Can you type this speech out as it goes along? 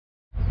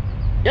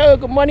Yo,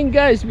 good morning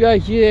guys. We are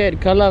here at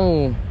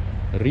Kallang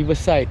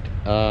Riverside,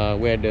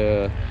 where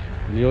the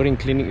luring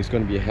clinic is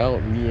going to be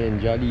held. Me and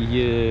Jali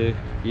here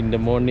in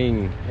the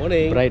morning,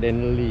 bright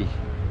and early.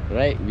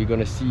 Right, we're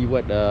gonna see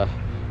what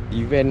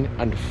event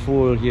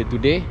unfold here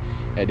today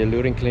at the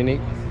luring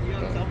clinic.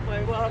 Here.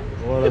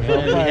 Hello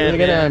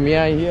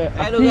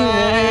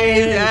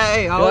guys,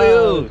 hi, how are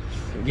you?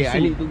 Okay, I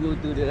need to go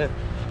to the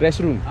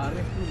restroom.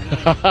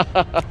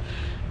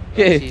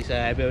 Okay. This is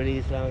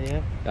everybody around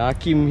here.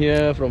 Hakim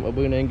here from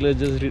Urban Angler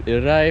just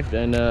arrived,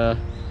 and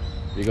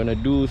we're gonna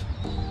do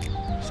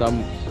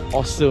some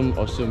awesome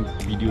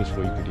videos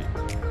for you today.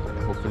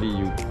 Hopefully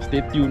you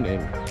stay tuned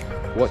and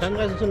watch.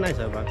 Sunrise also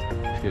nice, bang.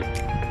 Good.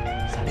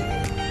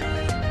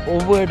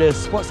 Over the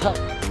sports hub.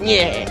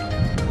 Yeah.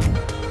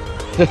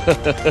 Okay.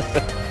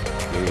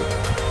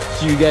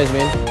 See you guys,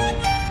 man.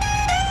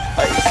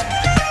 Bye.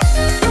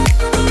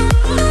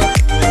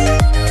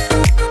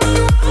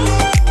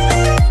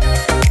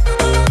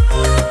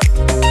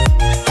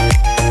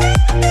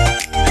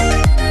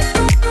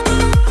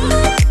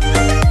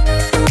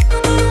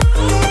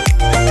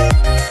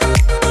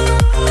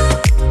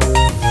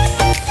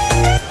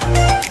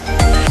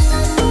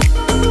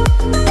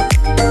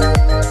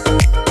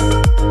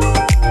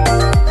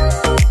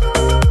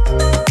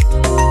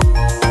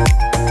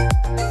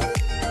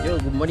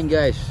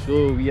 Guys,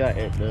 so we are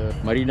at the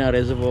Marina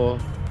Reservoir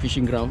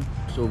fishing ground.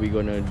 So we're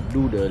gonna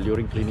do the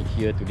luring clinic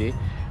here today.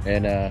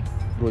 And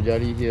Bro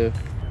Jali here.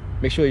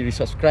 Make sure you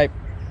subscribe,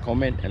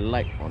 comment and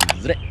like on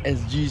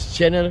ZSG's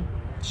channel.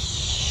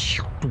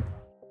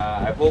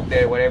 I hope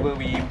that whatever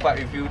we impart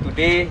with you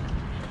today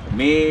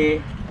may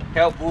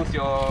help boost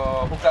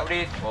your hookup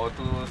rate, or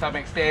to some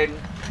extent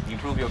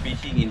improve your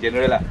fishing in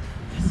general lah.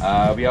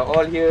 We are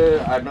all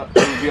here, not,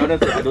 to be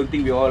honest, I don't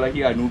think we all are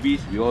here are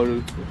newbies. We all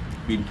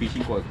been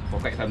fishing for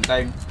quite some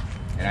time,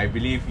 and I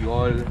believe you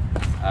all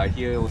are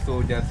here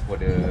also just for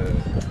the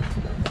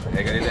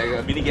like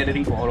a mini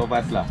gathering for all of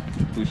us lah,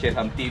 to share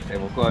some tips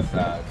and of course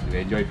to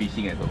enjoy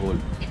fishing as a whole.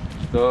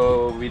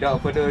 So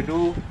without further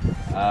ado,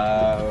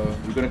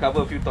 we're gonna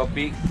cover a few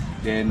topics.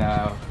 Then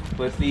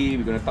firstly,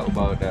 we're gonna talk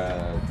about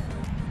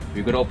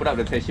we're gonna open up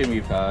the session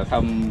with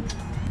some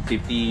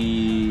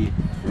safety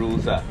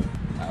rules lah.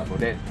 For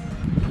that,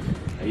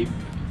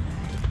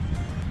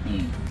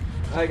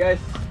 Hi guys,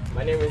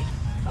 my name is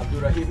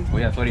Abdul Rahim. Oh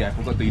yeah, sorry, I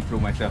forgot to intro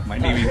myself. My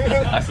name is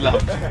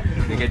Aslam.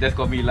 You can just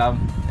call me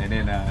Lam, and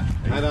then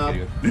Thanks,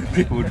 Lam.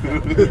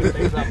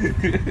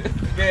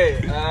 Okay,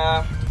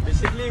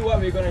 basically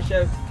what we're gonna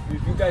share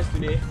with you guys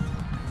today,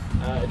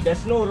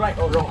 there's no right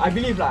or wrong. I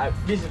believe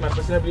this is my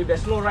personal belief.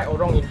 There's no right or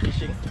wrong in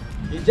fishing.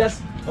 It's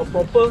just a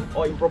proper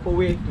or improper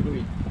way to do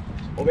it,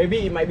 or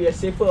maybe it might be a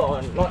safer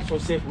or not so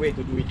safe way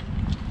to do it.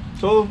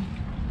 So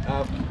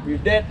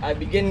with that, I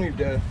begin with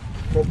the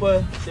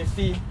proper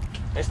safety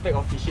aspect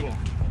of fishing.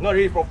 Not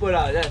really proper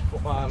lah,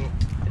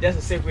 just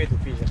a safe way to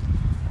fish.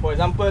 For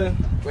example,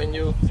 when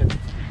you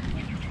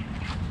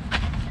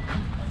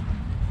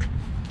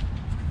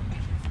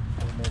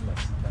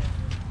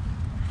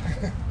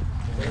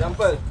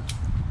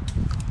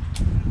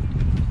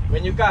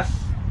cast,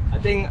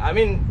 I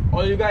mean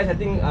all you guys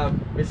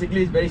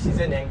basically is very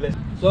seasoned anglers.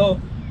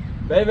 So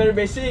very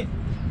basic,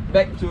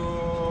 back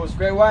to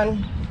square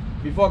one.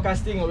 Before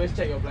casting, always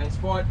check your blind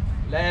spot,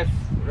 left,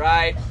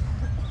 right,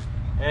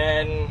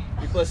 and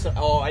people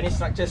or any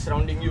structures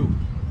surrounding you.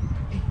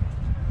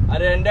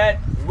 Other than that,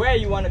 where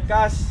you want to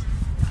cast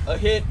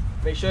ahead,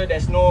 make sure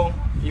there's no,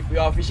 if you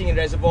are fishing in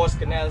reservoirs,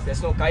 canals,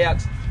 there's no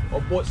kayaks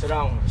or boats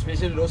around,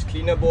 especially those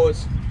cleaner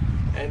boats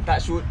and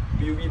touch wood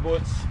PUV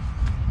boats.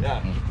 Yeah.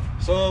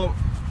 So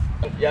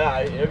yeah,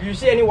 if you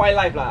see any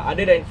wildlife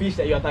other than fish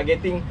that you are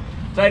targeting,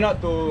 try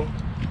not to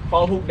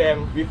foul hook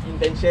them with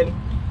intention.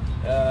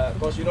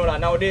 Because you know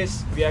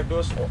nowadays we have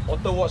those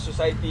Water Watch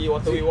Society,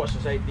 Waterway Watch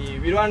Society.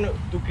 We don't want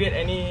to create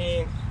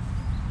any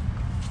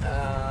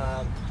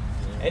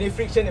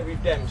friction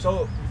with them.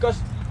 So because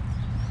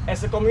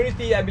as a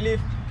community, I believe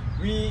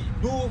we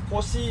do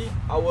foresee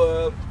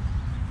our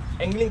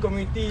angling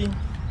community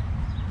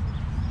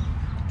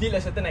till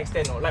a certain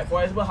extent. Like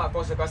for example,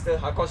 Hardcore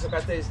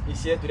Circaster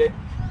is here today.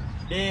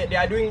 They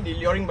are doing the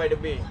luring by the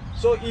bay.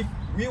 So if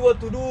we were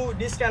to do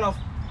this kind of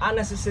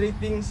unnecessary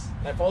things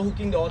like foul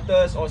hooking the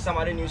otters or some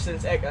other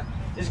nuisance act,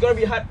 it's gonna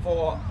be hard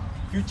for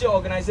future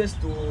organizers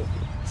to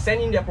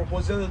send in their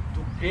proposal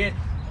to create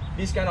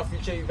this kind of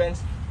future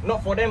events,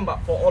 not for them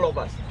but for all of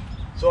us.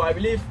 So I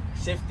believe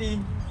safety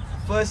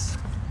first,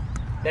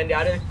 then the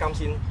other comes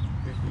in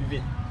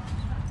with it.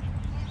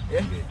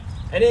 Yeah?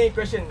 Any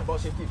question about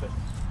safety first?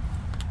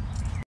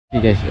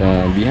 Okay guys,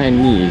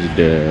 behind me is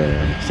the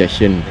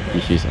session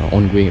which is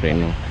ongoing right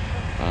now.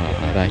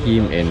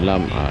 Rahim and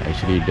Lam are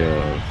actually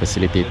the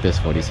facilitators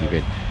for this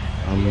event.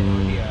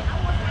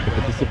 The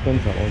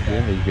participants are all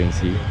here, as you can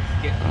see.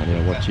 They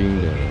are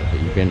watching the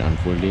event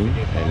unfolding,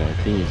 and I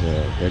think it's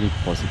a very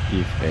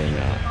positive and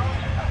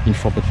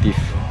informative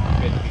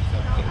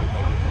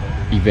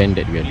event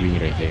that we are doing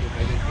right here.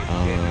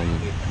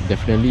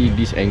 Definitely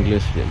these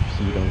anglers that you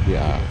see down here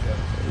are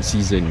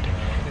seasoned,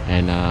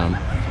 and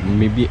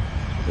maybe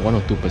 1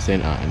 or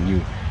 2% are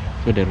new.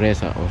 So the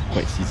rest are of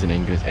quite seasoned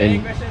anglers.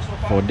 And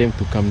for them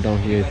to come down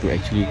here to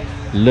actually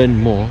learn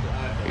more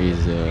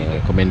is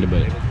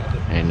commendable.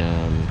 And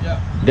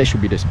that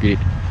should be the spirit.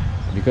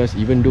 Because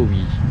even though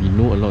we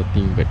know a lot of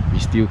things, but we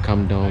still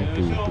come down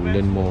to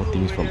learn more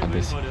things from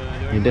others.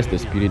 And that's the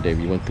spirit that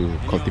we want to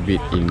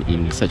cultivate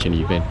in such an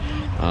event.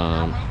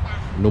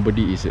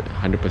 Nobody is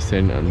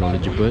 100%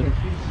 knowledgeable.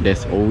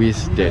 There's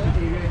always that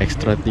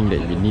extra thing that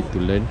we need to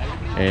learn,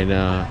 and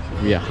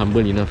we are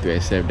humble enough to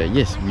accept that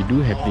yes, we do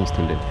have things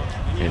to learn,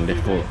 and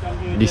therefore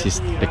this is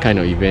the kind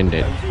of event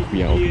that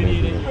we are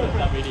organizing.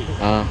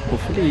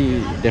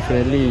 Hopefully,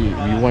 definitely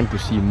we want to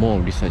see more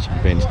of these such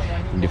events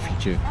in the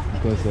future,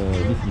 because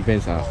these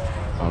events are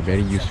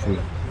very useful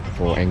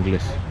for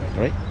anglers,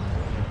 right?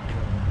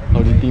 How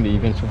do you think the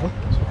event so far?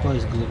 So far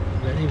is good.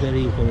 Very,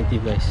 very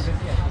informative, guys.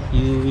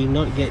 You will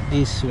not get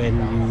this when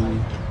you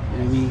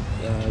really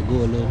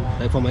go alone.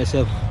 Like for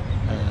myself,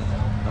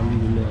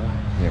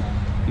 Yep.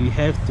 you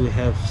have to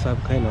have some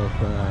kind of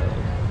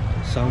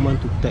someone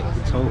to tag,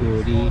 someone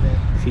who already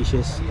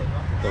fishes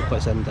for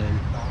quite some time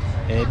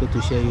and able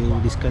to share you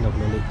this kind of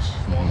knowledge.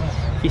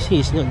 Fishing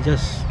is not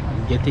just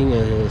getting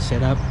a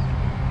setup,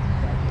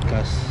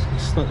 because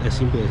it's not as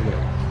simple as that.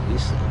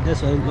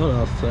 There's a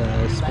lot of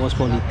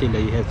small detail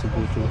that you have to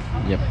go through.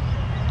 Yep.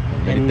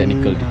 Very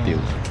technical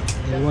details.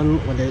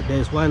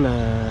 There's one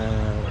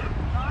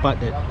part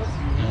that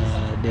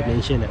they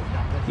mentioned that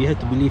you have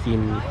to believe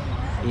in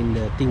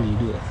the thing you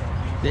do.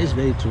 That is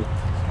very true.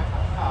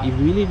 If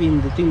you believe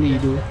in the thing that you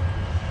do,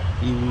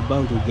 you will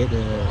bound to get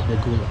the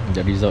goal.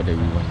 The result that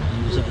we want.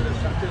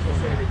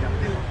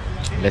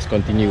 Let's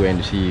continue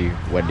and see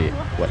what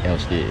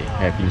else they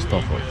have in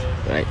store for us.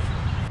 Right.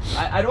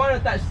 I don't want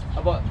to touch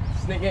about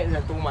snakeheads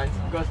and tomans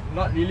because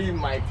not really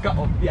my cup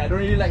of tea. I don't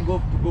really like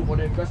go for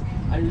them because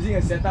I'm using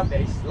a setup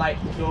that is light,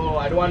 so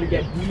I don't want to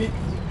get bullied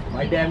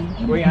by them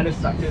going under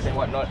structures and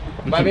whatnot.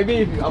 But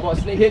maybe if about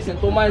snakeheads and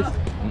tomans,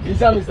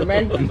 Isam is the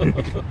man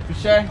to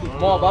share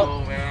more about.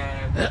 Oh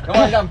man. Come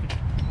on, Isam.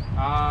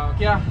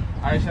 Okay,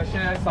 I shall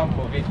share some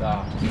of it.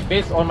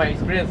 Based on my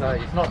experience,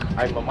 it's not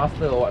I'm a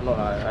master or whatnot.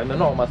 I'm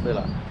not a master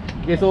lah.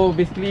 Okay, so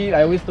basically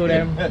I always told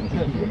them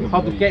how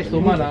to catch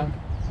toman.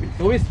 It's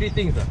always three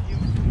things.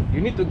 You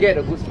need to get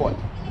a good spot.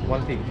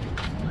 One thing.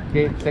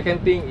 Okay.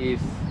 Second thing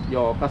is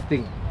your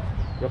casting.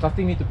 Your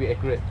casting need to be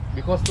accurate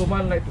because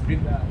toman like to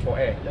breathe for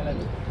air.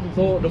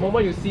 So the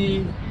moment you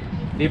see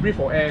they breathe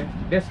for air,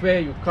 that's where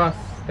you cast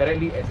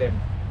directly at them.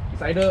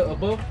 It's either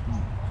above,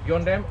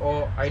 beyond them,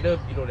 or either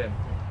below them.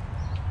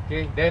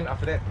 Okay. Then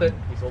after that, third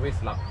is always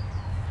luck.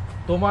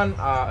 Toman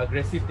are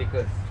aggressive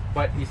takers,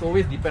 but it's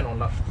always depend on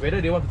luck whether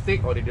they want to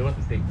take or they don't want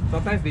to take.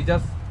 Sometimes they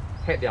just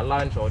had their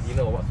lunch or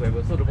dinner or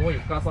whatsoever. So the moment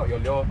you cast out your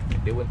lure,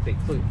 they won't take.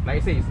 So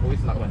like I say, it's always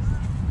luck once.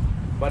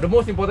 But the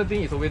most important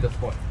thing is always the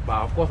spot.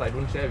 But of course, I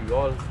don't share with you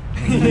all.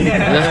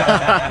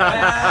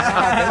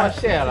 Cannot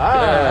share lah.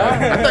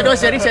 I thought that was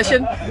sharing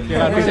session.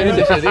 Yeah, no sharing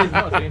session. This is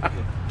not sharing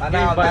session.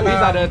 Okay, but these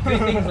are the three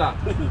things lah.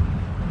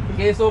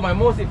 Okay, so my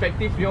most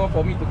effective lure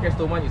for me to catch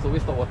toman is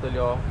always top water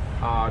lure.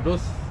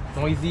 Those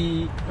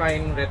noisy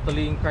kind,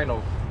 rattling kind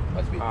of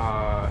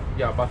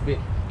yeah, bass bait.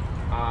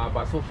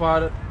 But so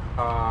far,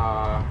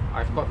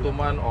 I've caught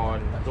toman on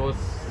those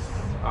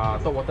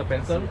top water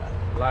pencil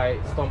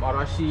like Storm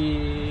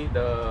Arashi,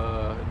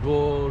 the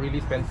dual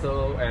release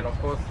pencil, and of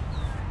course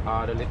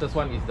the latest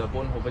one is the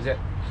Bone Hoverjet.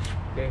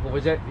 Okay,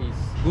 Hoverjet is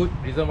good.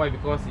 Reason why,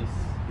 because it's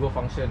dual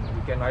function.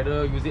 You can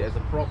either use it as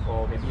a prop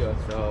or maybe as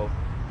a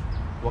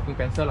working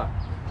pencil lah.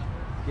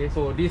 Okay,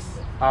 so these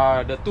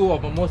are the two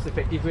of the most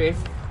effective ways.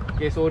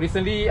 Okay, so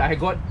recently I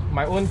got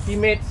my own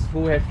teammates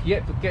who have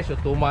yet to catch a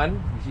toman,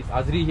 which is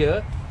Azri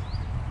here.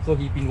 So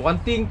he been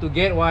wanting to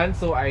get one,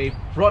 so I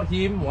brought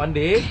him one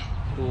day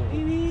to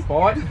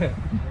spot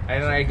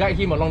and I guide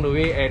him along the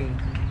way, and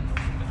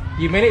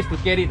he managed to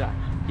get it.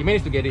 He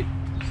managed to get it.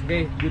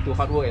 Okay, due to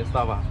hard work and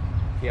stuff.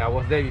 Okay, I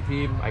was there with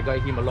him, I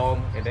guide him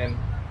along, and then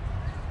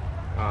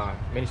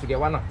managed to get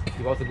one.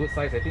 It was a good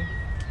size, I think.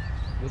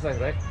 Good size,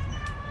 right?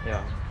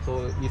 Yeah.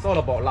 So it's all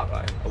about luck,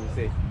 I would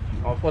say.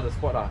 Of course, the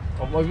spot.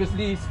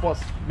 Obviously,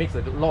 sports makes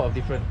a lot of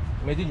difference.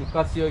 Imagine you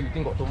cast here, you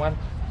think got toman.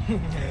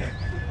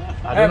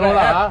 I don't know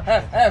lah.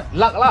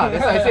 Luck lah.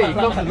 That's why I say it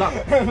comes to luck.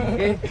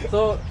 Okay.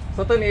 So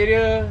certain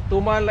area,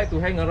 toman like to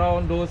hang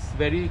around those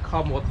very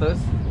calm waters,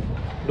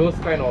 those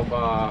kind of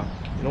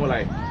you know,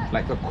 like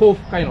a cove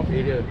kind of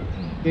area.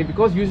 Okay,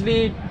 because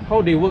usually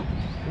how they work,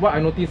 what I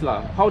noticed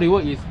lah, how they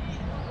work is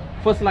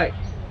first light.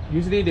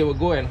 Usually they will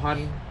go and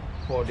hunt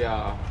for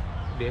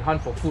they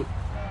hunt for food.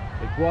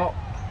 They go out,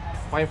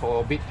 find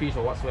for a big fish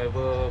or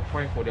whatsoever,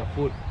 find for their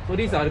food. So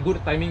these are a good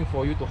timing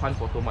for you to hunt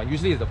for toman.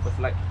 Usually it's the first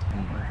light.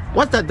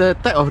 What's the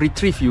type of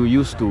retrieve you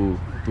use to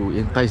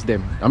entice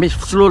them? I mean,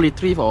 slow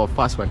retrieve or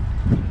fast one?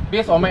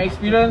 Based on my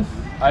experience,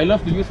 I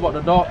love to use walk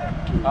the dog.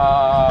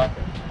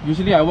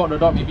 Usually I walk the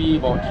dog maybe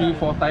about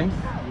 3-4 times.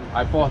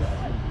 I pause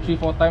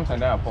 3-4 times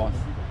and then I pause.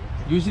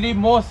 Usually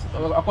most,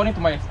 according to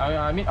my,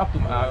 up to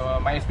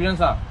my experience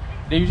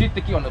they usually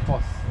take it on the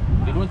pause.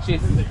 They don't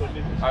chase.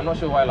 I'm not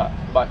sure why lah,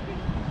 but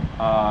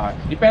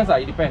Depends lah,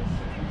 it depends.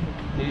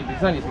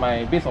 This one is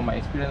based on my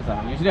experience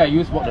lah. Usually I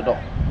use walk the dog.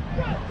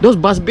 Those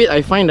buzz bait,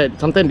 I find that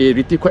sometimes they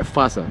retrieve quite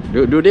fast.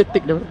 Do they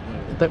take the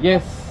time?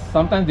 Yes,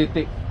 sometimes they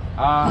take.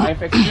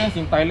 I've experienced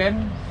in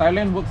Thailand.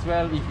 Thailand works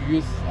well if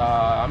you use.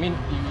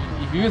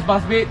 If you use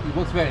buzz bait, it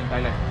works well in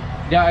Thailand.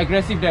 They are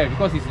aggressive there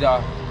because it's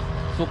their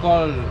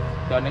so-called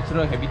the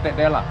natural habitat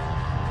there lah.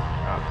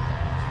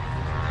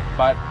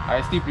 But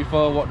I still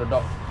prefer walk the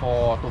dog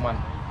for Toman.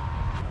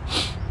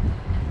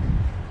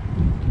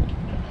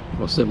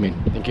 Awesome, man.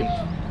 Thank you.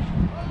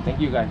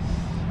 Thank you guys.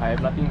 I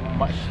have nothing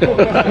much.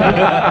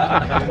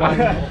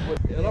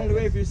 Along the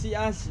way, if you see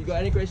us, you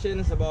got any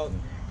questions about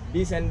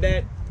this and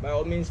that, by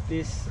all means,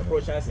 please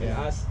approach us and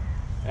ask.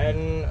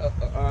 And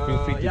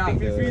feel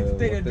free to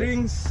take the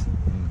drinks,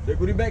 the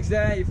goodie bags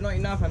there. If not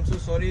enough, I'm so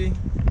sorry.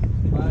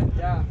 But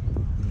yeah,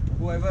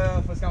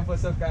 whoever first come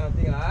first serve kind of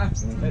thing lah.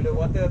 And the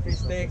water,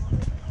 please take.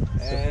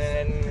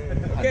 And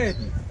okay,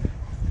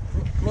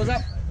 close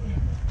up.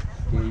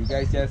 Okay, you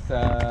guys just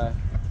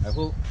I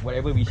hope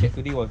whatever we shared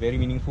today was very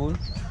meaningful.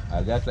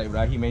 Just like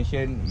Rahim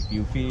mentioned,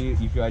 if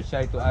you are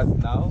shy to ask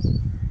now,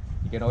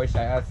 you can always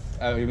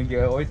you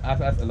can always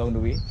ask us along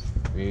the way.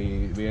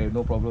 We have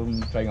no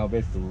problem trying our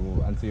best to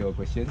answer your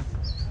questions.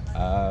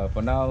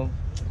 For now,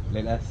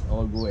 let us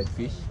all go and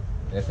fish.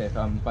 Let's have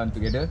some fun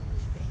together.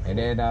 And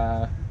then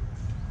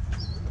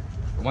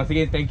once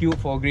again, thank you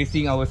for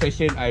gracing our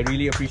session. I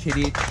really appreciate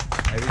it.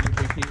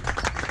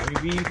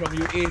 We from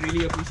UA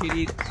really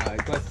appreciate it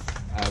because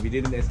we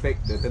didn't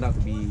expect the turnout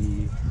to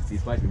be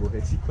this much. We were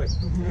actually quite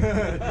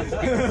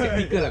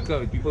skeptical lah,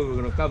 because people were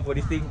gonna come for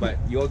this thing, but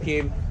you all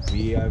came.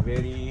 We are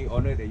very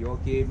honoured that you all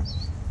came.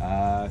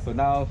 So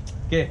now,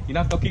 okay,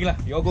 enough talking lah.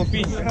 You all go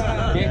fish.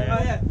 Okay.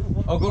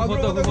 Oh, good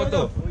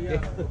photo. Okay.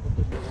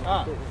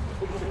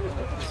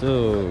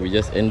 So we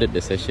just ended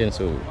the session.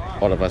 So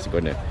all of us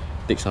gonna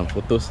take some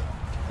photos.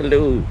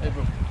 Hello. Hey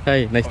bro.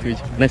 Hi. Nice to meet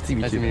you. Nice to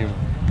meet you.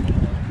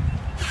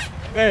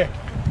 Hey.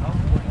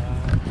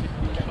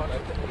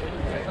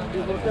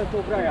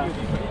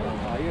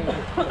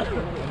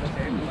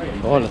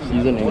 All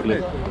season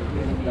angler.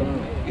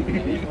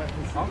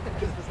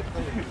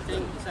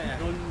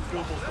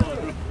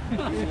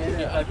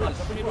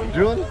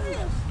 Drone,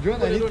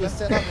 I need to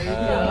set up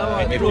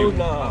everything.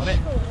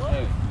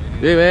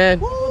 Hey man.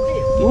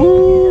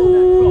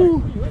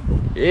 Woo.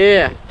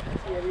 Yeah.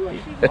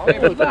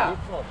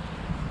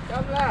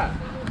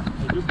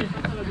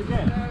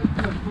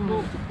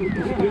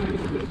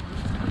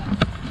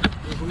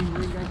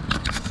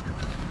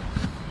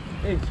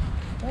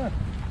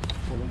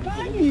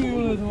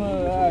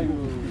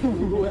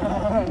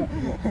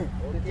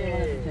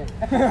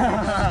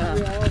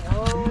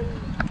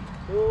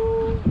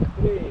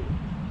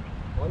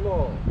 One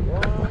more.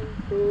 1,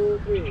 2,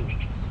 3.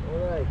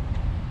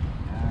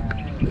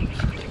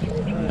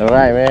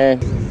 Alright, man.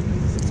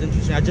 It's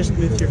interesting. I just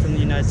moved here from the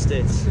United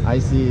States. I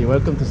see.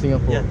 Welcome to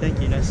Singapore. Yeah,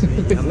 thank you. Nice to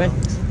meet you.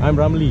 I'm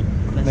Ramli.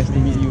 Nice to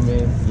meet you,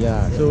 man.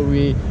 Yeah. So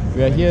we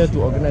are here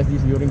to organize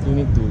this luring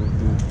clinic to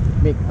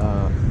make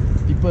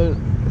people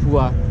who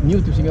are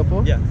new to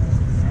Singapore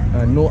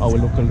know our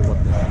local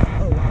waters.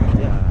 Oh,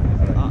 yeah.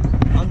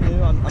 I'm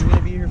new. I'm going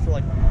to be here for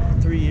like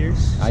 3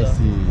 years. So I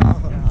see.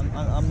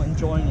 I'm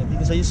enjoying it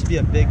because I used to be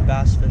a big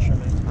bass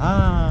fisherman.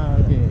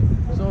 Okay.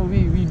 So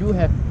we do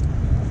have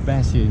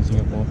bass here in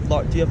Singapore.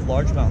 Do you have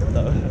largemouth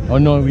though? Oh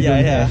no, we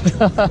don't Yeah.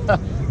 have.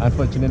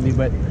 Unfortunately,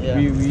 but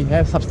we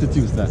have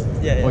substitutes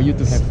for you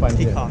to have fun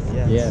peacock,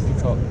 here. yes. Yeah,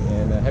 peacock.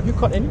 And have you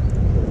caught any?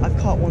 I've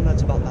caught one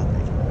that's about that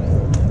big.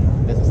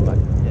 That's a start.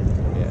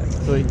 Yeah.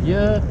 So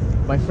here,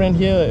 my friend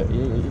here,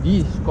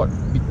 he's caught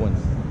big ones.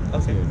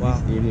 Okay, Here,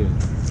 wow. This area.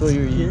 So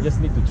you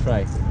just need to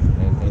try.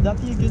 Would that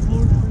be a good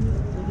lure for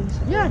this?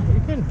 Yeah,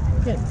 you can.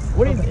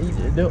 What is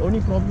the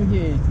only problem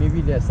here is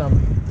maybe there's some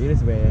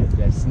areas where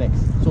there's snacks.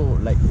 So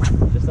like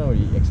just now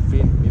we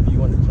explained, maybe you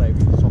want to try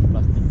with soft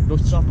plastic.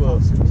 Those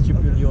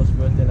cheaper lures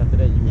first, then after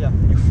that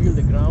you feel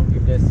the ground.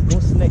 If there's no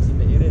snacks in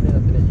the area, then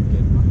after that you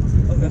can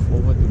move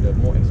over to the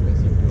more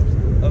expensive lures.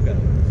 Okay.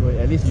 So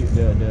at least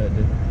the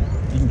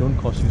thing don't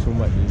cost you so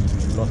much. You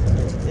lost the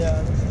lure.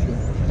 Yeah.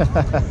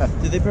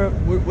 Do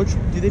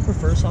they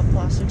prefer soft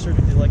plastics or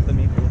do they like the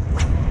maple?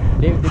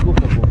 They go for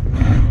both.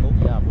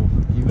 Yeah, both.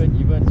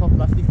 Even soft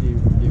plastic, they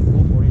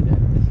go for it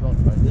as long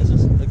as. Is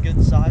this a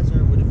good size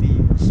or would it be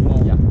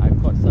small? Yeah, I've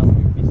caught some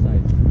with this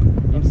size.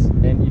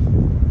 And if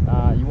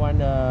you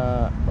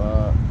wanna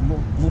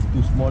move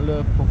to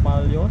smaller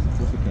profile yours,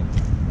 also can.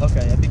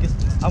 Okay, yeah, because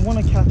I want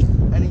to catch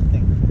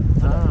anything.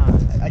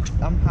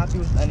 I'm happy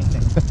with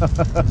anything.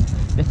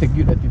 That's a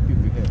good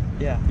attitude to have.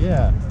 Yeah.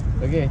 Yeah.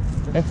 Okay.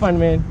 Have fun,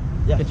 man.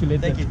 Yeah. Catch you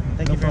later. Thank you.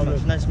 Thank you very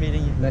much. Nice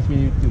meeting you. Nice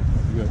meeting you too.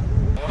 Good.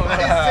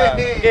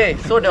 Okay,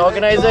 so the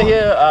organizer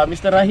here,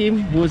 Mr.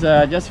 Rahim, who's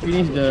just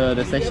finished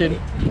the session.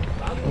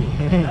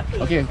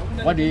 Okay,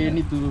 what do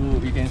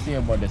you can say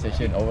about the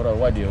session overall?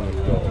 What do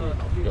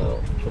your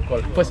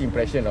so-called first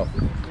impression of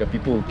the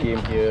people who came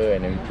here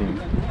and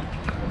everything?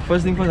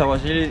 First thing first, I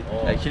was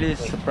actually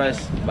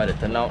surprised by the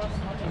turnout.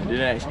 I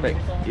didn't expect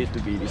it to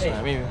be this one.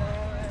 I mean,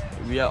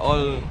 we are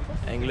all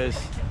anglers.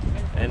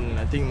 and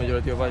I think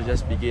majority of us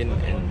just begin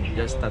and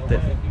just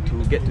started to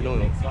get to know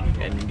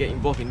and get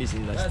involved in this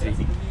industry.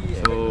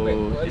 So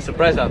it's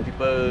surprised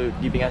people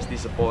giving us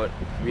this support.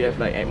 We have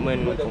like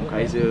Edmund from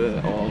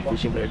Kaiser or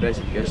Fishing Paradise,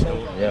 if you guys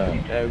know.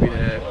 We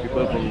have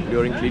people from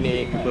Luring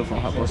Clinic, people from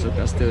Hardcore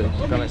Surcaster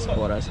to come and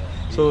support us.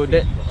 So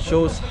that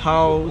shows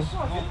how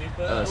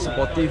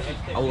supportive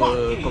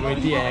our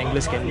community and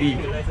anglers can be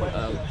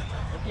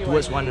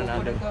towards one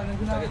another.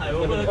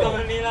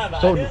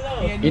 So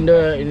in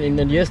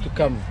the years to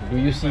come, do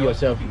you see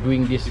yourself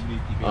doing this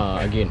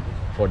again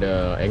for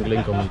the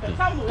angling community?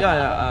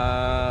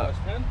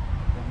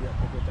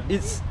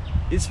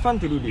 It's fun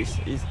to do this.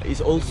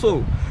 It's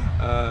also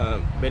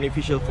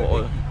beneficial for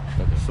all.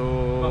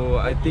 So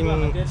I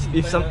think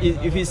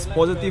if it's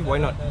positive, why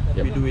not?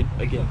 We do it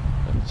again.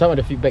 Some of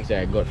the feedbacks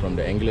that I got from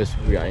the anglers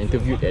we are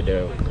interviewed at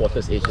the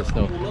Waters Edge just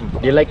now,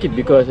 they like it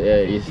because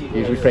it's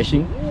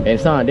refreshing, and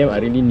some of them are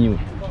really new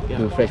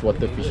to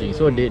freshwater fishing,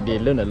 so they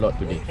learn a lot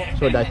today.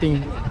 So I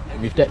think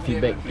with that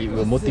feedback, it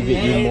will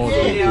motivate you more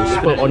to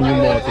spur on you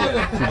more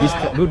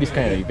to do this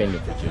kind of event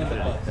in the future.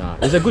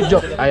 It's a good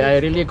job. I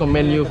really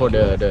commend you for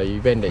the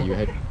event that you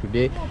had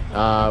today.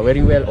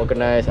 Very well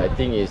organized. I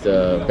think it's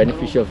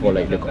beneficial for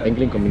like the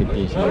angling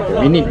community in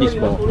Singapore. We need this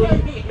more,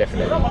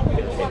 definitely.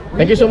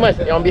 Thank you so much.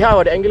 On behalf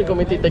of the angling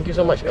community, thank you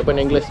so much, Urban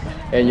Anglers,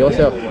 and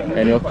yourself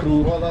and your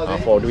crew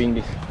for doing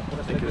this.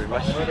 Thank you very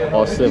much.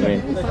 Awesome, man.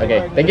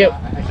 Okay, thank you.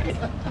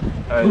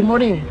 Good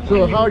morning.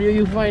 So how do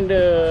you find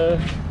the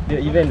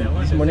event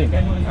this morning?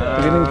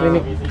 TVN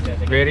Clinic.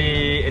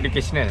 Very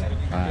educational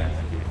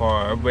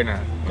for urban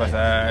because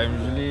I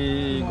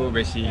usually go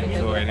bashing,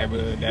 so I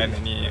never done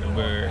any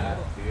urban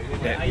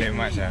that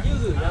much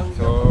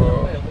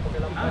So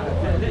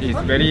it's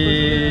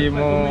very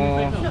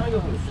more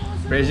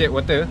pressured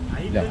water.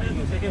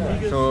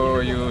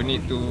 So you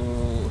need to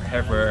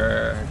have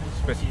a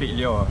specific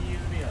lure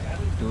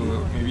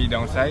to maybe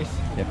downsize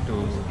to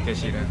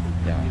catch it.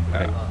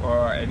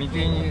 Or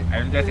anything,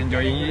 I'm just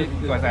enjoying it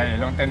because I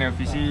long time never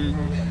fishing,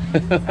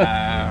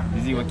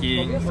 busy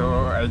working,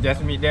 so I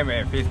just meet them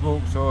at Facebook.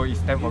 So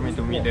it's time for me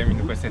to meet them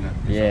in person.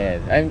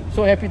 Yes, I'm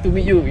so happy to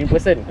meet you in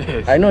person.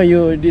 I know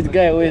you, this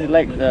guy always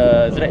like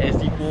Zrak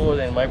SC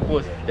post and my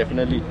post.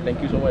 Definitely,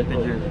 thank you so much.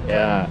 Thank you.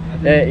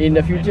 In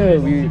the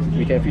future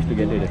we can fish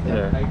together.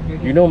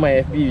 You know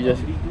my FB, you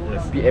just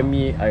PM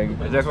me. I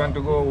just want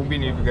to go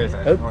Ubin with you guys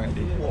one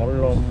day.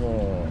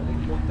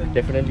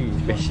 Definitely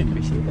fishing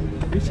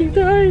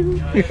time.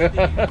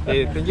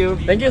 Thank you.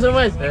 Thank you so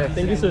much.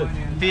 Thank you, sir.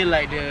 Feel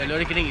like the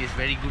luring clinic is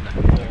very good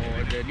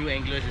for the new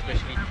anglers,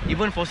 especially.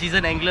 Even for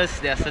seasoned anglers,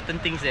 there are certain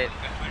things that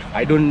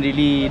I don't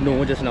really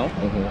know just now,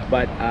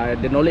 but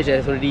the knowledge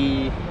that's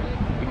already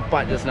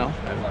imparted just now,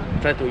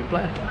 try to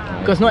imply.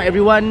 Because not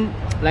everyone,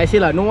 like I say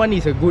no one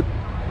is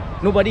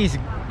nobody is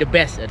the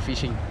best at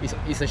fishing.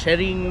 It's a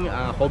sharing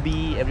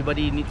hobby.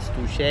 Everybody needs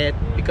to share,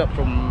 pick up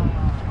from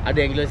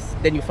other anglers,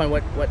 then you find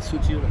what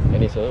suits you.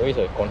 And it's always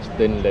a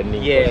constant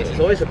learning. Yes, it's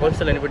always a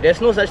constant learning. But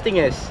there's no such thing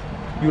as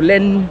you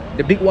learn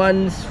the big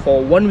ones for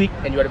 1 week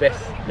and you are the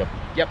best.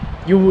 Yep.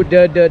 You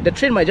the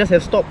train might just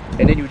have stopped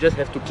and then you just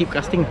have to keep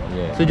casting.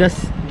 So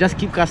just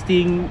keep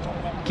casting,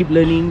 keep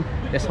learning.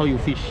 That's how you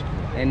fish,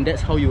 and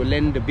that's how you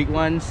learn the big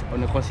ones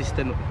on a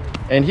consistent.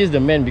 And he's the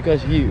man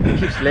because he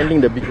keeps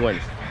landing the big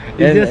ones.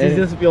 It's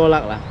just pure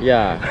luck lah.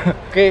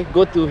 Okay,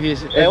 go to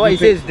his. What he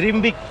says, dream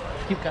big.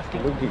 Keep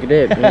casting. Look at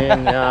that,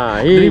 man.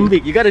 Dream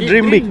big. You gotta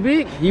dream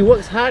big. He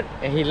works hard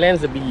and he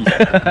lands the biggies.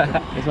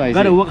 That's why I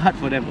gotta work hard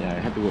for them. You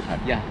have to work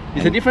hard.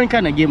 It's a different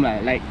kind of game lah.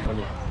 Like.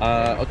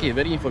 Okay,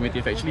 very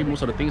informative. Actually,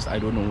 most of the things I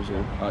don't know. So,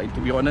 to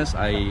be honest,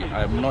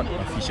 I'm not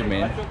a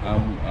fisherman.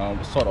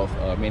 I'm sort of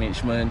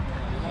management,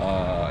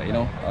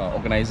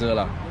 organizer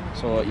lah.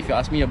 So if you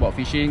ask me about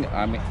fishing,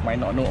 I might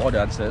not know all the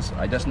answers.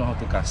 I just know how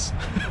to cast.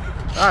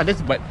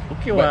 But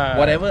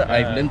whatever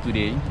I've learned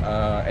today,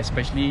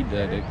 especially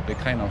the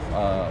kind of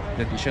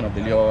presentation of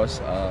the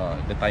lures,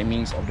 the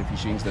timings of the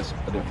fishings, the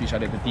fish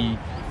identity,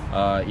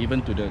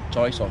 even to the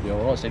choice of your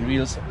rods and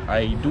reels,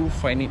 I do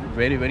find it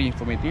very, very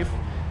informative.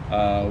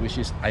 Which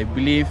is, I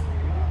believe,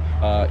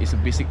 is a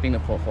basic thing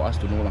for us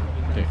to know lah,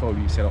 before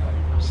we set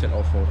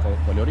off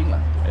for luring lah.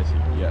 I see.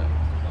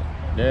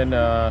 Then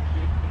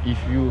if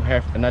you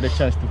have another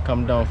chance to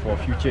come down for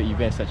future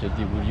events such as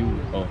this, will you?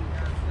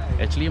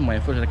 Actually, my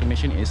first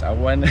recommendation is I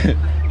want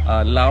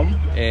Lam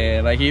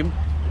and Rahim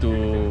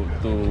to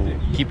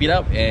keep it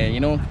up and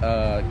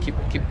keep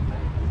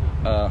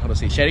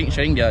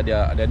sharing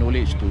their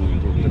knowledge to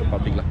the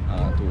public lah,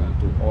 to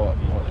all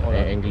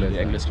the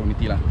anglers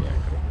community lah.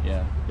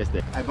 That's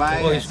that. I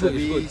buy it's good.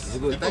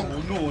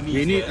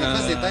 We need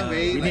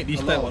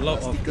this type, a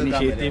lot of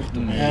initiative to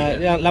be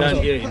done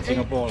here in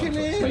Singapore. So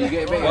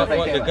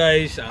what the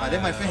guys, then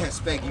my friend has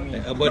spare, give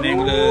me. urban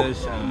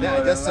anglers, Then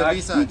I just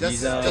service,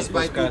 just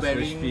buy 2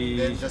 bearing,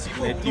 then just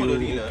go.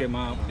 Matthew came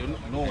up, and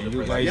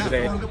you guys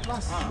read.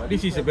 But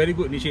this is a very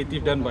good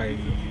initiative done by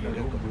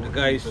the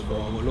guys for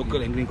our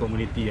local angling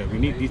community. We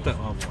need this type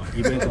of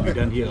event to be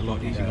done here a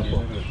lot in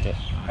Singapore.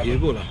 It's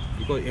good lah,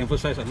 because it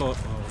emphasizes a lot of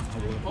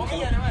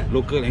our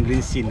local and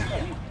green scene.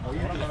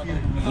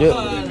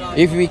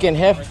 If we can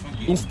have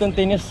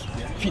instantaneous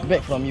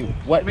feedback from you,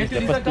 what is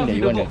the first thing that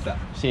you want to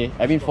say?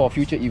 I mean, for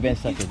future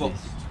events such as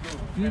this.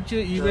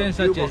 Future events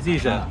such as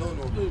this,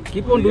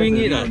 keep on doing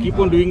it, keep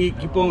on doing it,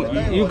 keep on.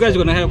 You guys are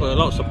gonna have a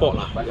lot of support,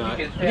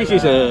 This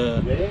is a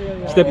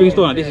stepping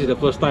stone. This is the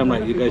first time,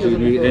 right? You guys will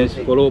do it, and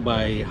followed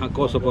by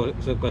hardcore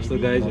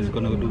surfcaster guys who's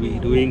gonna be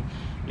doing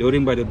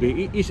Luring by the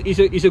Bay.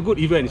 It's a good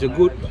event. It's a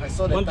good.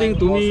 One thing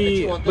to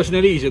me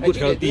personally is a good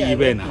healthy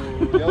event.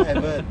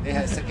 They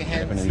had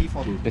second-hand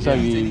C40. That's why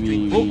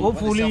we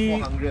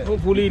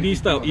hopefully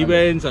these type of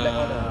events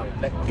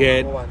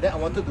get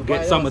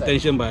some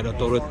attention by the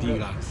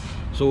authority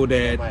so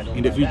that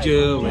in the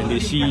future when they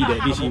see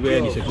that this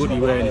event is a good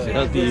event, it's a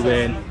healthy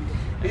event,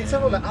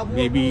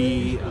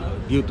 maybe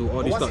due to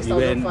all this type of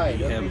event,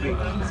 we have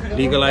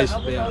legalized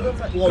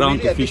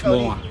ground to fish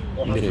more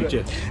in the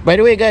future. By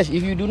the way, guys,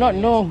 if you do not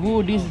know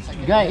who this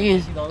guy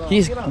is,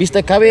 he's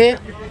Mr. Kabe,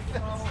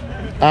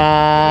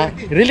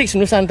 Relix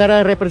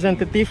Nusantara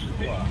representative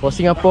for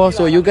Singapore.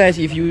 So you guys,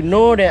 if you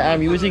know that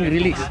I'm using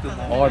Relix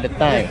all the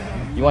time,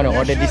 you want to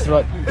order this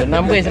rod, the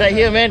number is right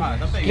here, man.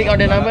 Click on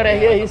the number right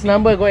here, his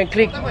number, go and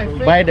click,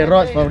 buy the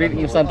rods from Relix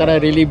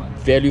Nusantara. Really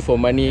value for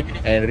money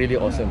and really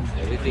awesome.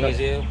 Everything is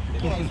here.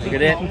 Look at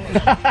that.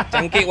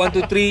 Cangkit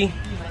 123,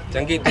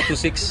 Cangkit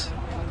 226.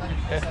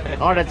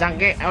 All the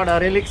Cangkit, all the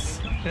Relix.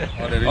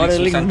 All the Relix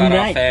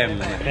Nusantara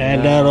fam.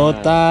 And the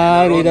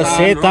rotan with the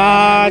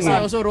setan.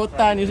 Also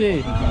rotan, you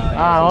see.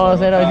 Oh,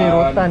 saya see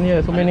rotan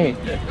here, so many.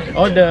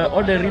 All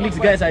the Relix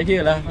guys are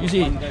here lah, you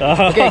see.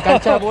 Okay,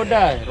 Kanca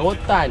Boda,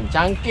 rotan,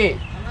 Cangkit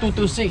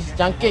 226,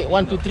 Cangkit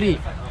 123,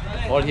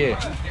 all here.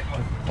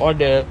 All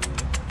the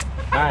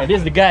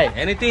this is the guy.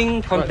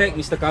 Anything, contact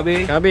Mr.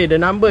 Kabe. Kabe, the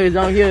number is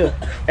down here.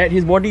 At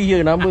his body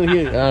here, number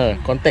here.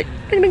 Contact.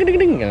 Ding ding ding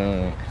ding.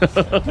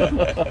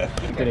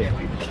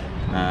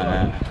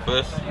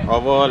 First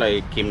of all,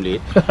 I came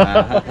late.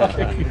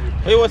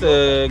 It was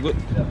a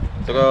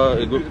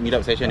good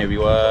meetup session.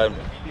 Everyone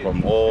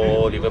from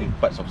all different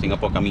parts of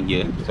Singapore coming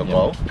here to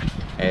Singapore,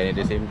 and at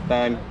the same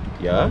time,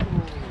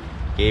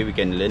 okay, we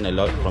can learn a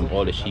lot from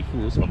all the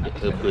shifus of the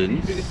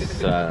urbans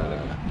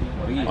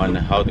on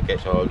how to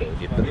catch all the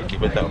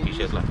different type of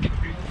fishes lah.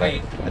 But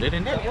other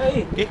than that,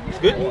 okay, it's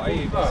good.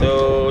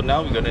 So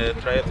now we're gonna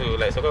try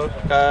to so-called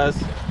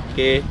cast,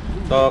 okay,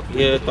 talk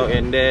here, talk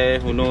and there.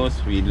 Who knows?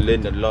 We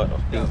learn a lot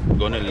of things. We're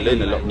gonna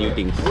learn a lot of new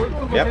things.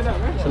 Yep.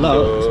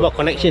 It's about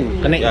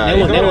connection,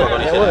 network.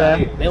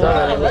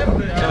 Network.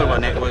 About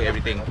network,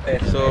 everything.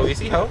 So we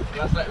see how.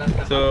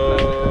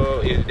 So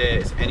if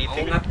there's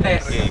anything,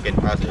 okay, you can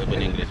ask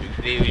Urban English.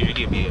 They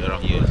usually be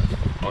around here,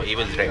 or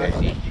even Drag, I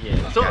see.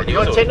 So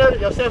your channel,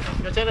 your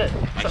channel.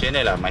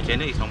 My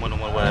channel is normal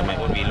one. My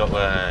own vlog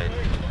one.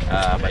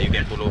 But you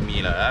can follow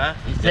me lah.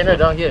 Channel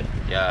down here.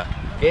 Yeah.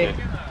 Okay.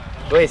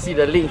 Go and see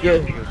the link here.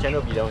 Your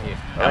channel be down here.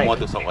 I'm more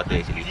to saltwater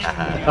actually.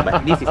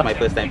 But this is my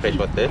first time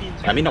freshwater.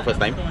 I mean not first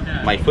time.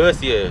 My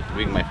first year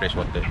doing my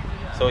freshwater.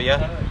 So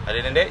yeah.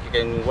 Other than that, you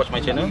can watch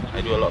my channel.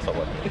 I do a lot of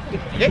saltwater.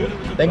 Okay.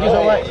 Thank you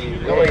so much.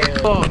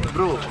 So,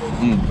 bro,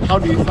 how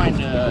do you find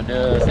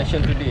the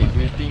session today? Do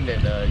you think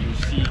that you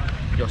see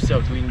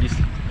yourself doing this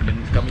in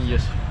the coming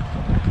years?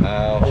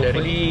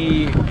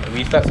 Hopefully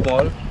we start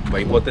small,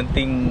 but important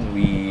thing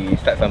we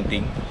start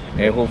something,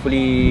 and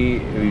hopefully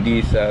with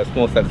this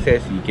small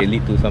success we can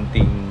lead to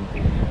something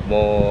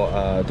more,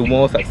 to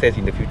more success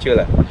in the future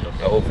lah.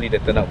 Hopefully the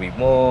turn up with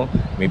more,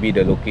 maybe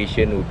the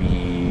location will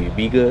be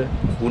bigger.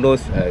 Who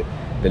knows?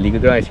 The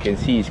legal ground, as you can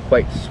see, is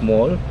quite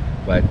small,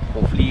 but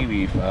hopefully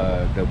with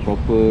the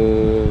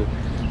proper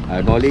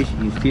knowledge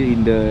instilled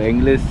in the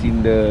anglers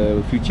in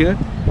the future,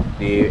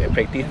 they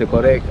practice the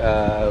correct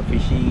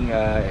fishing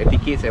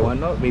etiquettes and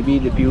whatnot. Maybe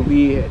the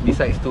PUB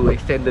decides to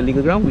extend the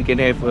legal ground, we can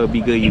have a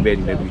bigger event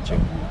in the future.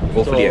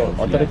 Hopefully. So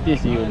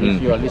authorities,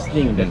 if you are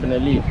listening,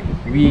 definitely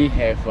we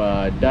have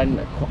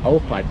done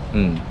our part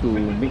to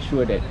make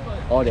sure that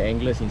all the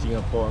anglers in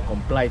Singapore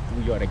comply to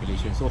your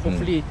regulations. So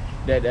hopefully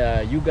that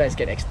you guys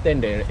can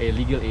extend the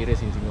legal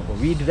areas in Singapore.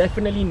 We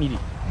definitely need it.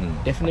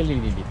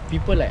 Definitely need it.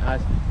 People like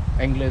us,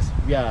 anglers,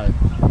 we are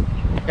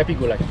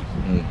happy-go-lucky.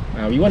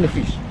 We want to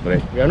fish.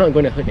 Right. We are not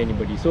going to hurt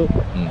anybody. So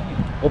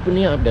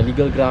opening up the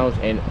legal grounds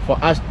and for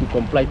us to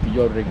comply to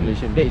your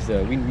regulation, that is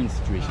a win-win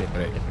situation.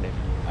 Right. Definitely.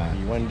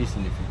 We want this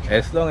in the future.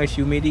 As long as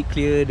you made it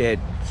clear that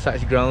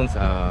such grounds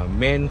are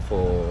meant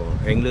for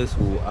anglers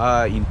who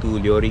are into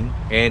luring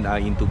and are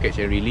into catch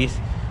and release,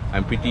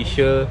 I'm pretty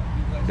sure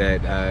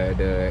that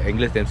the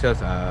anglers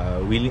themselves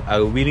are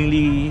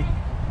willingly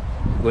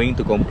going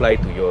to comply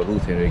to your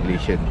rules and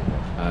regulation.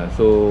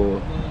 So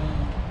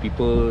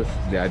people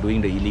that are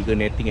doing the illegal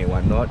netting and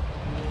whatnot,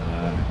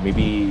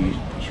 maybe you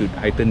should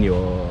heighten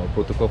your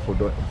protocol for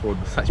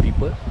such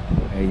people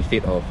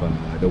instead of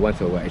the ones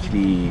who are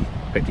actually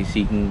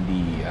practicing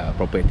the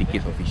proper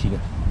etiquettes of fishing.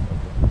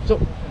 So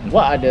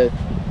what are the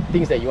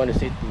things that you want to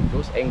say to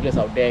those anglers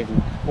out there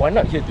who are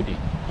not here today?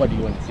 What do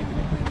you want to say to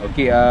them?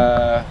 Okay,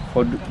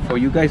 for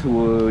you guys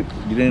who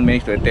didn't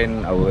manage to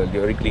attend our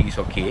luring league, is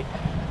okay.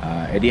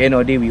 At the end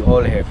of the day, we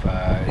all have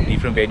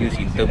different values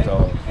in terms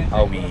of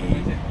how we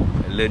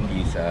learn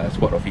this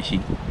sport of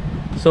fishing.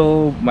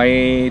 So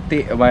my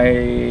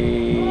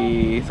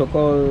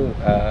so-called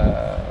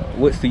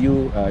words to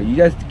you, you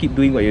just keep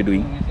doing what you're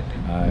doing.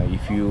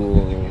 If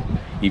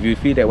you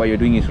feel that what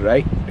you're doing is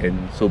right,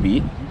 then so be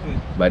it.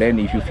 But then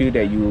if you feel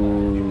that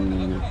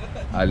you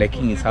are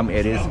lacking in some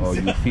areas, or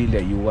you feel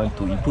that you want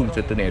to improve in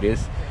certain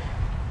areas,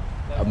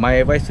 my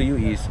advice to you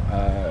is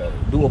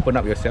do open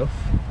up yourself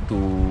to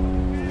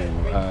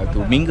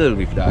mingle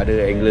with the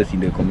other anglers in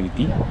the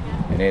community,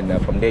 and then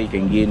from there you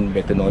can gain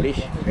better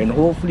knowledge and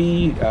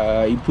hopefully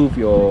improve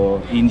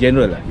in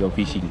general your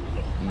fishing.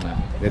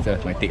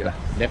 That's my take lah.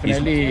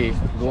 Definitely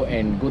go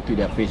to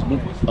their Facebook,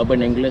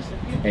 Urban Anglers,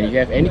 and if you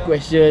have any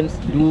questions,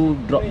 do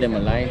drop them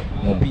a line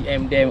or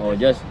PM them or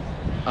just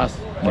ask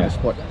on the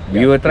spot.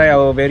 We will try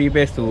our very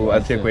best to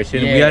answer your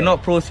question. We are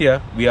not pros here.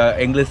 We are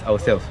anglers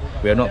ourselves.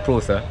 We are not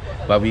pros,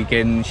 but we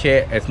can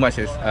share as much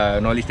as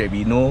knowledge that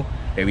we know,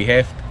 that we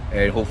have,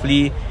 and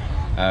hopefully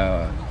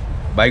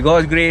by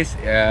God's grace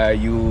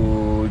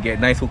you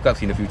get nice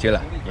hookups in the future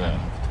lah.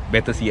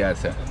 Better see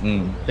us.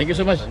 Thank you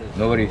so much.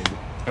 No worries.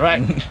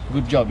 Alright,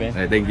 good job, man.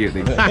 Thank you.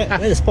 Where's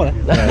the spot?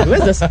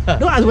 Where's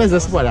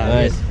the spot?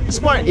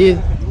 Spot is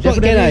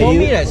definitely For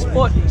me,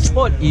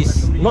 sport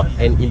is not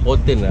an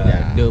important.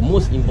 The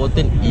most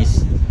important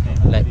is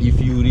like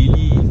if you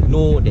really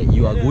know that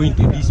you are going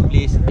to this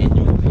place and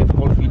you have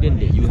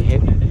confidence that you're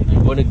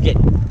gonna get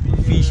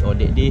fish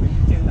on that day.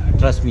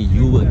 Trust me,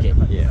 you will get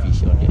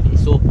fish on that day.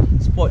 So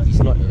sport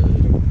is not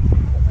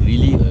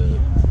really a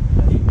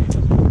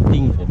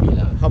thing for me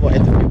lah. How about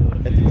attitude?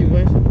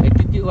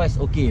 Attitude-wise,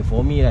 okay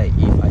for me. Like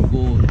if I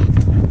go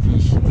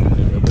fish in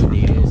urban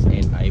areas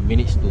and I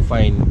manage to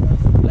find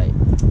like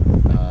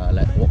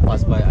walk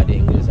past by other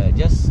anglers,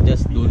 just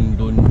don't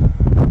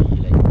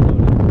be like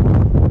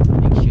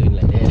action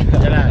like that.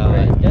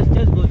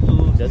 Just go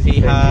to say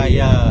hi,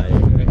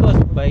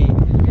 because by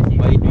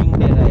doing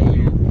that,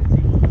 you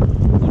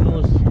who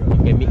knows,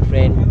 you can make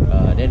friends.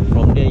 Then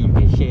from there you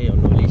can share your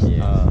knowledge.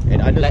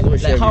 And others like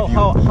share how with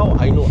you. how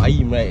I know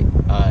Aim, right?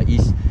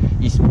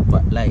 Is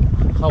like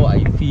how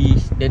I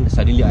fish. Then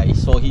suddenly I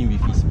saw him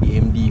with his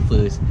PMD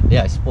first.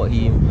 Then I spot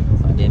him.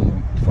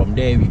 Then from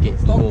there we get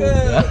to know.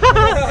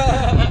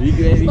 we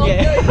get.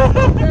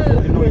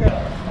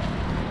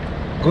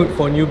 Good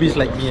for newbies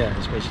like me,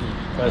 especially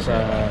because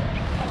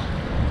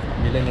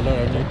we learn a lot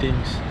of new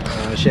things.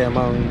 Share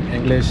among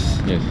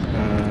anglers. Yes.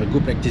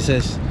 Good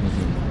practices.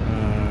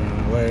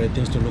 What are the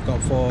things to look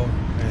out for,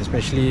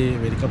 especially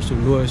when it comes to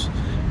lures,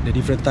 the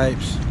different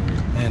types,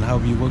 and how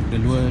we work the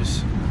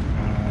lures.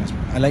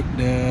 I like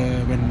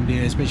when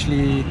they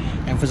especially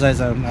emphasize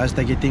on us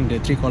targeting the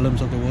 3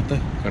 columns of the water.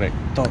 Correct.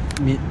 Top,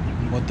 mid,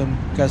 bottom.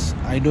 Because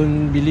I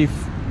don't believe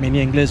many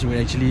anglers will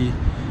actually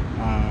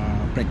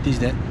practice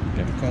that,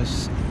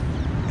 because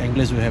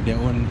anglers will have their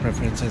own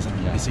preferences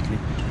basically.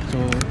 So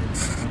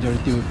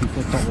majority will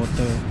prefer top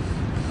water.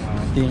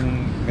 I think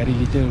very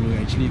little will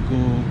actually go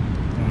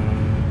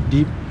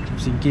deep,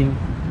 sinking.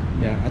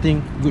 I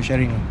think good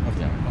sharing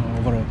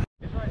overall.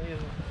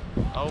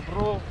 Our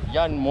bro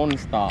Yan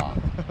Monster.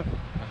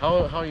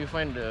 How you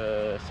find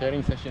the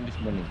sharing session this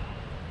morning?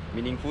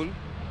 Meaningful.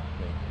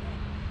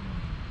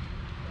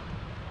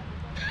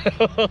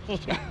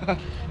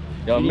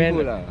 Your man.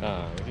 Meaningful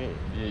lah. Okay.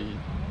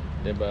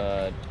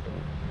 But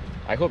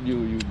I hope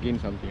you gain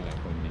something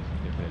from this.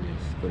 Definitely.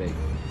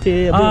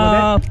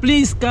 Correct.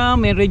 Please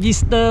come and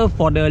register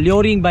for the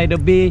Luring by the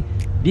Bay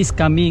this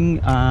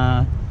coming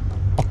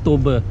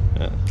October.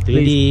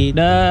 Please.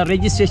 The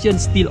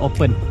registration still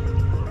open.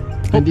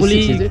 26,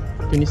 Hopefully, is it?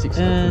 26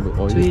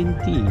 October.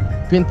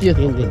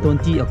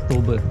 20th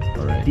October.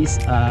 Alright. This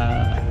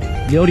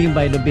Luring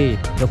by the Bay,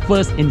 the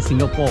first in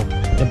Singapore,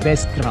 the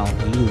best crowd.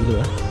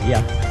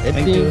 Yeah.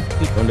 Thank you.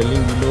 Click on the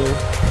link below.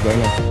 Join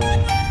us.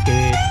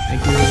 Okay.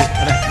 Thank you.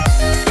 Alright.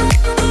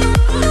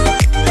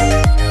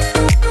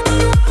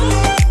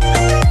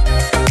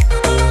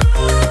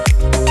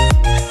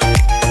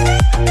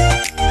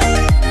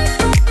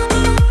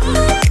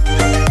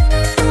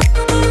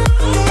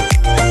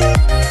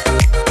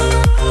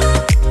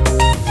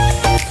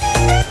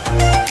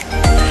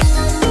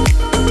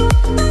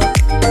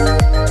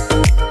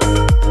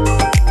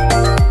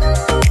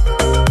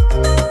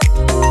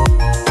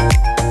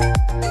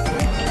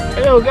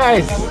 Hello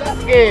guys,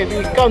 okay,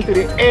 we come to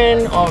the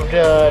end of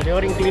the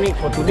luring clinic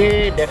for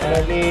today.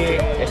 Definitely,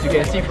 as you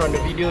can see from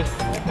the videos,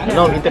 a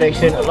lot of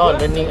interaction, a lot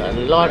of learning, a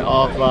lot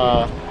of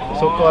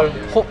so-called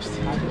hopes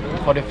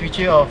for the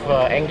future of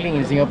angling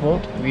in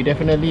Singapore. We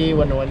definitely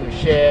want to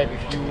share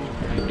with you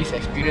this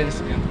experience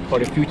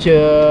for the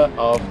future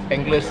of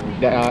anglers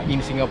that are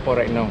in Singapore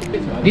right now.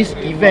 This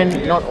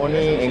event not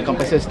only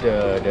encompasses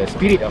the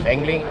spirit of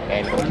angling,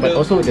 but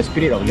also the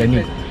spirit of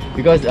learning.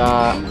 Because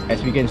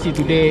as we can see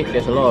today,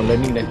 there's a lot of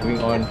learning that's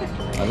going on,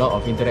 a lot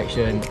of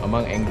interaction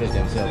among anglers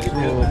themselves.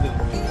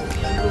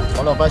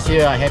 So all of us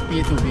here are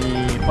happy to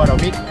be part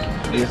of it.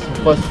 This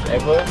first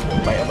ever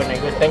by Urban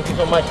Anglers. Thank you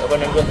so much,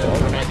 Urban Anglers, for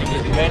organizing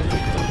this event.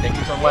 Thank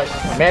you so much,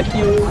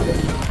 Matthew.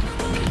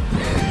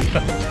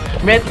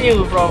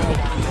 Matthew from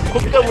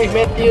Hook Up with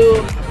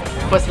Matthew,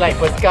 First Light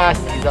First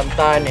Cast, Izam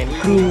Tan and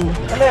crew.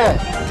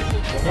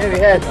 Here we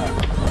have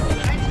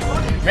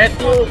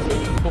Matthew,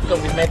 Hook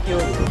Up with Matthew.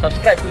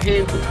 Subscribe to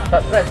him.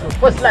 Subscribe to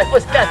First Light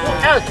First Cast. Who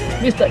else?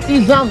 Mr.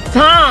 Izam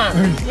Tan.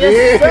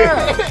 Yes sir.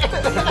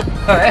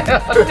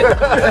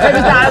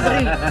 Mr.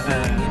 Azri.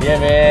 Yeah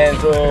man,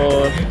 so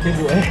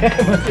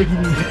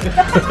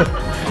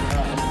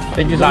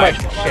thank you so much.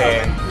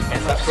 Share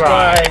and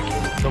subscribe.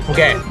 Don't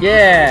forget.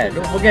 Yeah,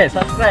 don't forget,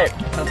 subscribe.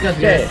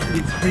 Share.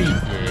 It's free.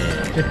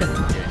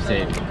 Yeah.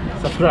 Same.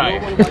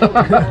 Subscribe.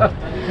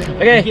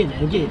 Okay.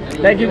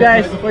 Thank you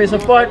guys for your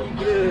support.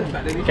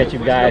 Catch you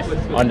guys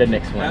on the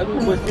next one.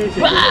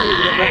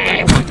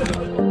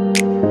 Bye.